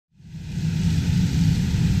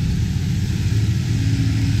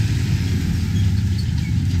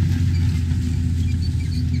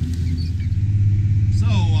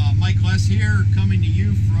here coming to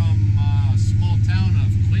you from a small town of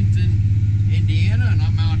Clinton, Indiana, and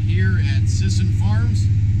I'm out here at Chisel Farms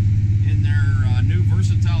in their new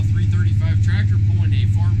versatile 335 tractor pulling a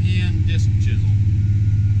Farmhand disc chisel.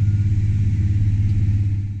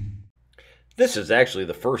 This is actually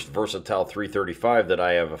the first versatile 335 that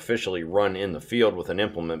I have officially run in the field with an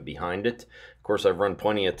implement behind it. Of course, I've run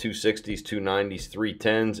plenty of 260s, 290s,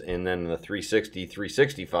 310s, and then the 360,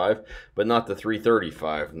 365, but not the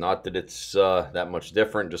 335. Not that it's that much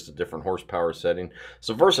different, just a different horsepower setting.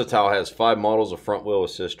 So Versatile has 5 models of front wheel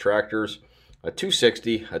assist tractors: a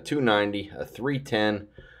 260, a 290, a 310,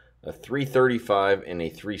 a 335, and a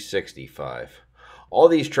 365. All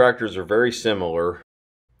these tractors are very similar.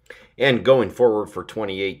 And going forward for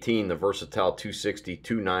 2018, the Versatile 260,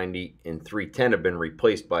 290, and 310 have been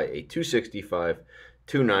replaced by a 265,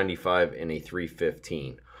 295, and a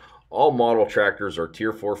 315. All model tractors are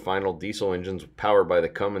Tier 4 final diesel engines powered by the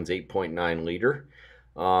Cummins 8.9 liter.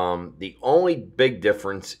 The only big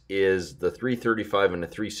difference is the 335 and the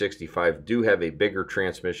 365 do have a bigger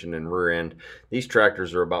transmission and rear end. These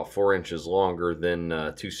tractors are about 4 inches longer than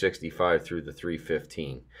 265 through the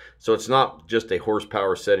 315. So it's not just a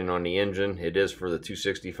horsepower setting on the engine. It is for the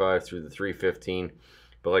 265 through the 315.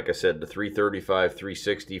 But like I said, the 335,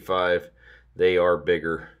 365, they are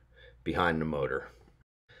bigger behind the motor.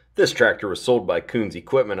 This tractor was sold by Coons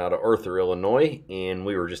Equipment out of Arthur, Illinois, and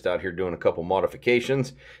we were just out here doing a couple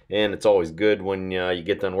modifications. And it's always good when you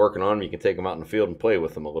get done working on them, you can take them out in the field and play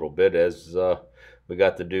with them a little bit, as we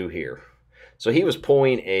got to do here. So he was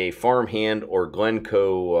pulling a Farmhand or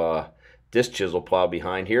Glencoe disc chisel plow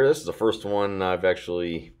behind here. This is the first one I've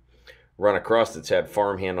actually run across that's had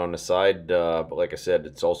Farmhand on the side, but like I said,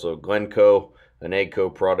 it's also Glencoe, an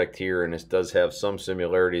AGCO product here, and this does have some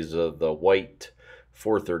similarities of the white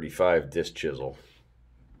 435 disc chisel.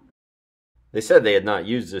 They said they had not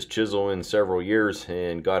used this chisel in several years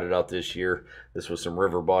and got it out this year. This was some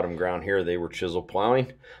river bottom ground here they were chisel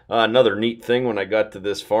plowing. Another neat thing, when I got to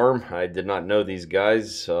this farm, I did not know these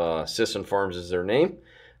guys. Chisel Farms is their name.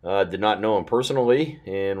 Did not know them personally,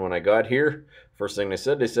 and when I got here, first thing they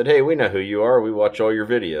said, hey, we know who you are, we watch all your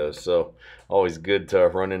videos. So always good to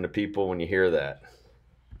run into people when you hear that.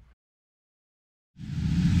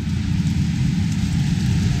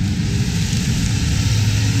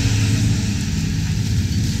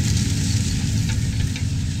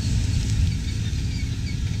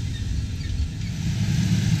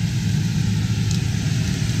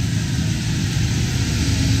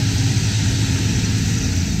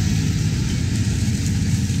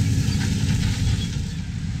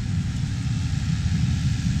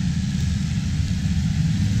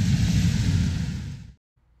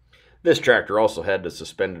 This tractor also had the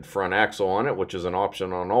suspended front axle on it, which is an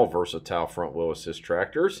option on all Versatile front wheel assist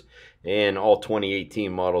tractors. And all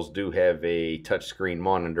 2018 models do have a touchscreen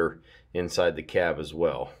monitor inside the cab as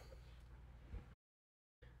well.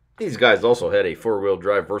 These guys also had a 4-wheel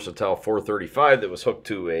drive Versatile 435 that was hooked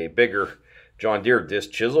to a bigger John Deere disc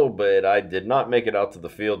chisel, but I did not make it out to the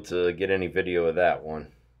field to get any video of that one.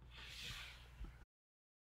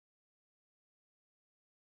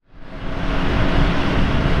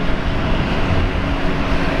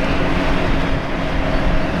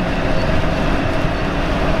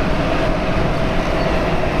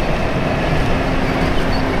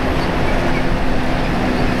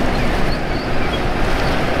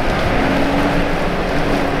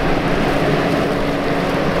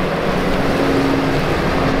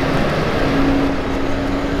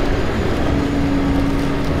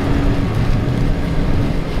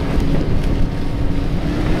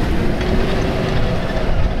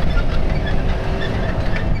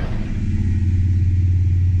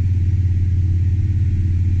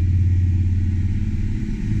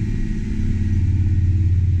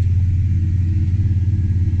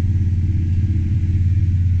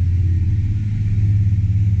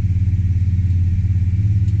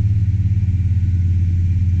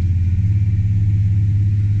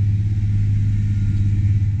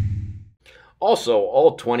 Also,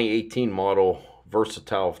 all 2018 model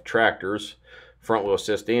Versatile tractors, front wheel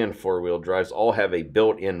assist and 4-wheel drives, all have a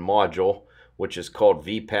built-in module which is called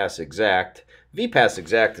VPass Exact. VPass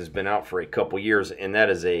Exact has been out for a couple years, and that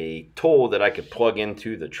is a tool that I could plug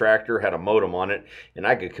into the tractor, had a modem on it, and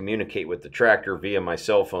I could communicate with the tractor via my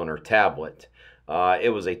cell phone or tablet. It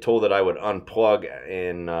was a tool that I would unplug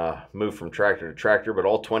and move from tractor to tractor, but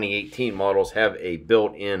all 2018 models have a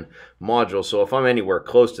built-in module. So if I'm anywhere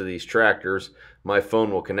close to these tractors, my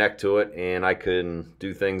phone will connect to it, and I can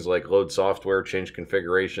do things like load software, change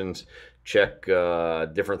configurations, check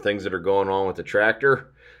different things that are going on with the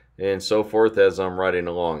tractor, and so forth as I'm riding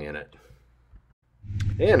along in it.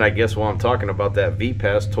 And I guess while I'm talking about that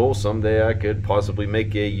V-Pass tool, someday I could possibly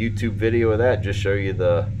make a YouTube video of that, just show you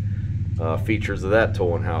the features of that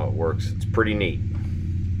tool and how it works. It's pretty neat.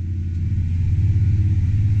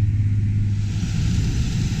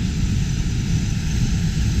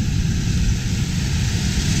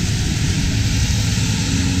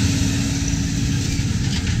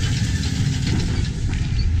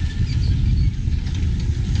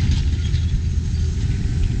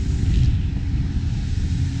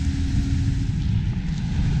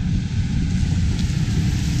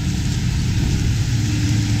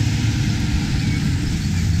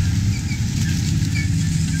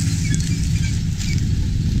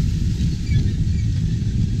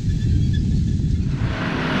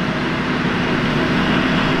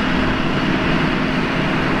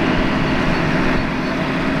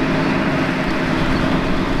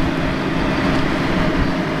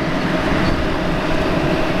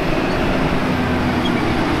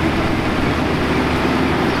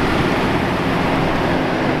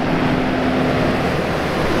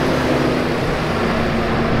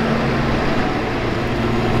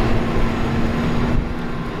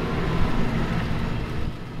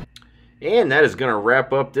 And that is going to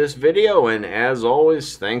wrap up this video, and as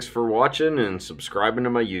always, thanks for watching and subscribing to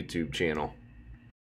my YouTube channel.